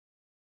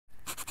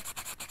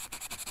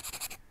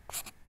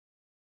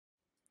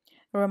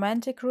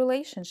Romantic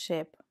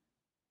relationship.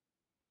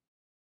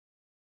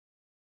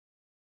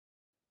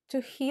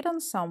 To hit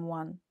on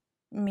someone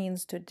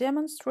means to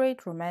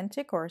demonstrate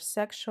romantic or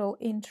sexual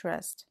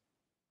interest.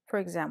 For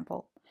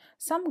example,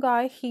 some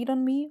guy hit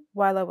on me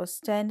while I was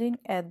standing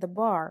at the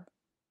bar.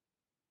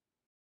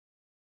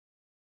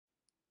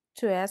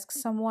 To ask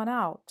someone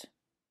out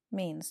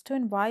means to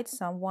invite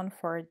someone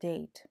for a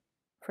date.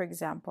 For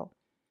example,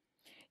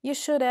 you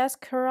should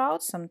ask her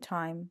out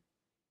sometime.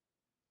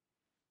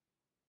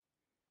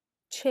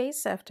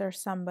 Chase after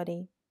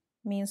somebody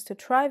means to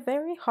try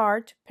very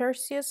hard to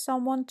pursue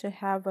someone to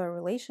have a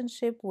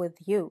relationship with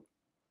you.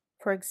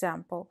 For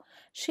example,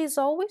 she's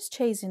always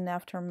chasing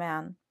after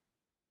men.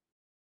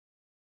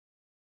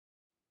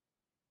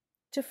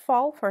 To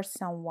fall for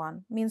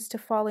someone means to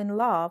fall in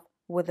love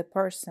with a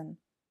person.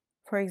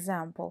 For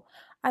example,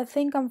 I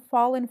think I'm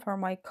falling for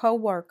my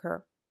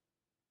coworker.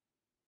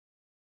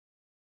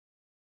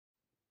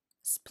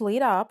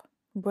 Split up,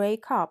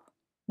 break up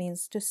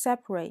means to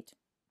separate,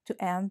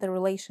 to end the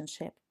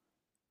relationship.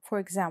 For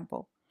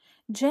example,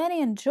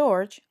 Jenny and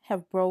George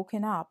have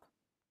broken up.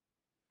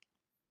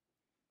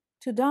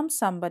 To dump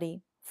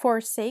somebody,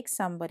 forsake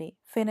somebody,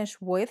 finish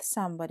with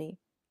somebody,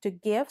 to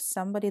give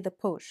somebody the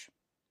push.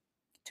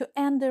 To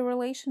end the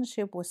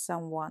relationship with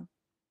someone.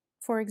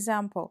 For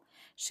example,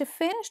 she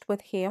finished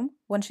with him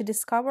when she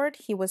discovered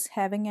he was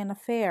having an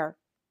affair.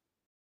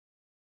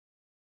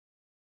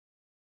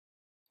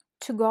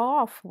 To go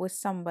off with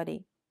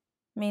somebody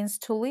means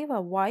to leave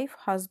a wife,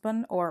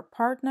 husband, or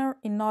partner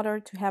in order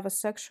to have a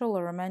sexual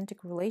or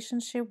romantic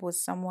relationship with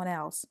someone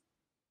else.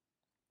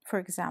 For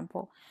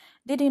example,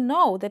 did you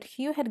know that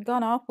Hugh had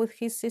gone off with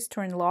his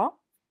sister-in-law?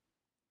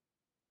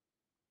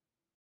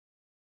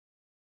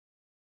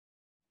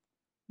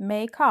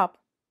 Make up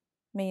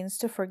means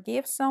to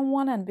forgive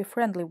someone and be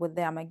friendly with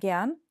them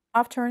again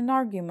after an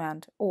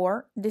argument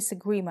or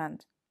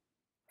disagreement.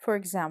 For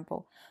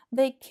example,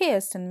 they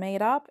kissed and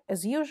made up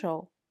as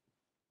usual.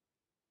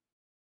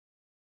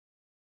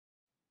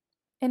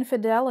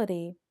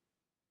 Infidelity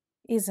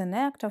is an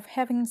act of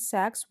having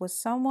sex with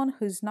someone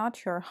who is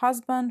not your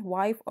husband,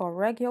 wife, or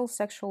regular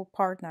sexual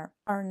partner,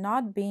 or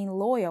not being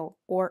loyal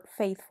or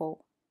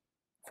faithful.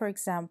 For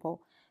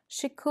example,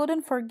 she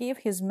couldn't forgive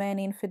his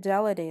many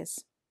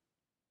infidelities.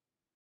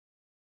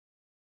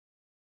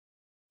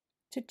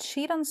 To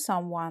cheat on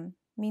someone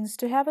means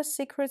to have a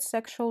secret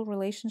sexual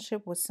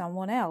relationship with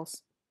someone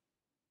else.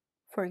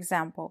 For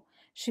example,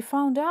 she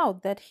found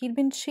out that he'd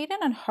been cheating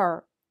on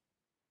her.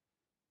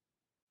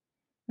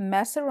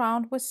 Mess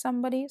around with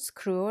somebody,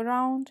 screw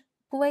around,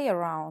 play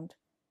around.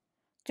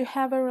 To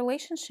have a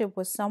relationship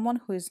with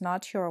someone who is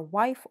not your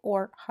wife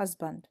or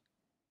husband.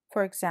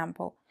 For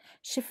example,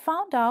 she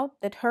found out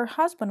that her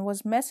husband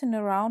was messing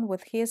around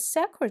with his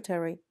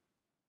secretary.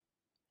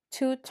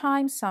 To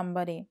time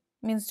somebody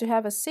means to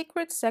have a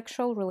secret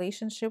sexual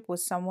relationship with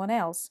someone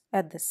else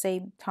at the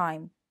same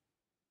time.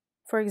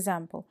 For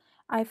example,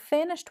 I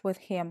finished with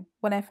him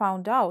when I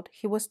found out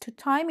he was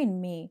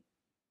two-timing me.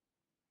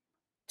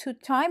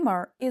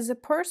 Two-timer is a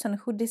person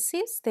who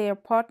deceives their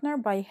partner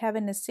by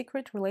having a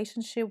secret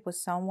relationship with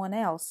someone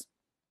else.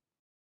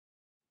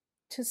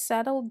 To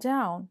settle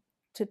down,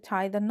 to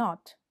tie the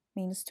knot,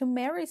 means to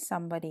marry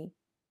somebody.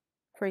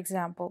 For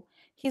example,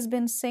 he's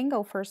been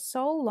single for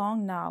so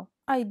long now,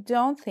 I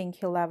don't think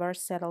he'll ever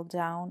settle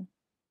down.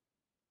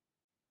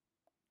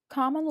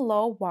 Common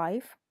law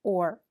wife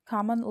or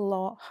common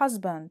law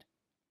husband.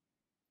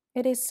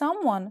 It is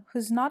someone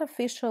who's not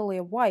officially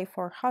a wife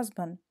or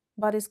husband,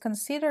 but is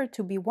considered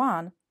to be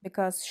one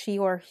because she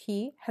or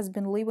he has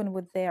been living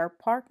with their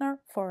partner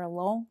for a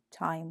long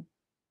time.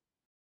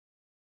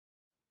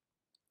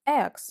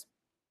 Ex.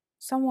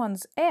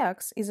 Someone's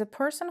ex is a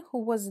person who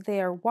was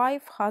their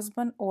wife,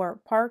 husband, or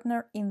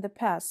partner in the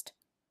past.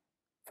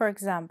 For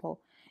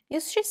example,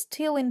 is she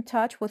still in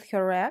touch with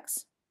her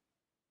ex?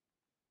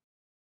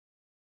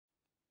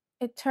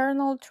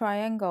 Eternal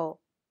triangle,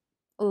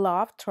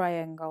 love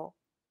triangle.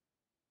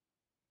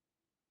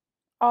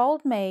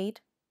 Old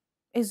maid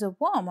is a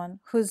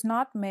woman who's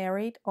not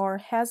married or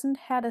hasn't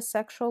had a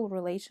sexual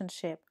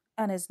relationship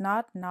and is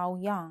not now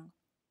young.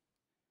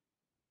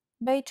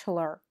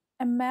 Bachelor,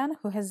 a man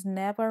who has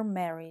never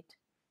married.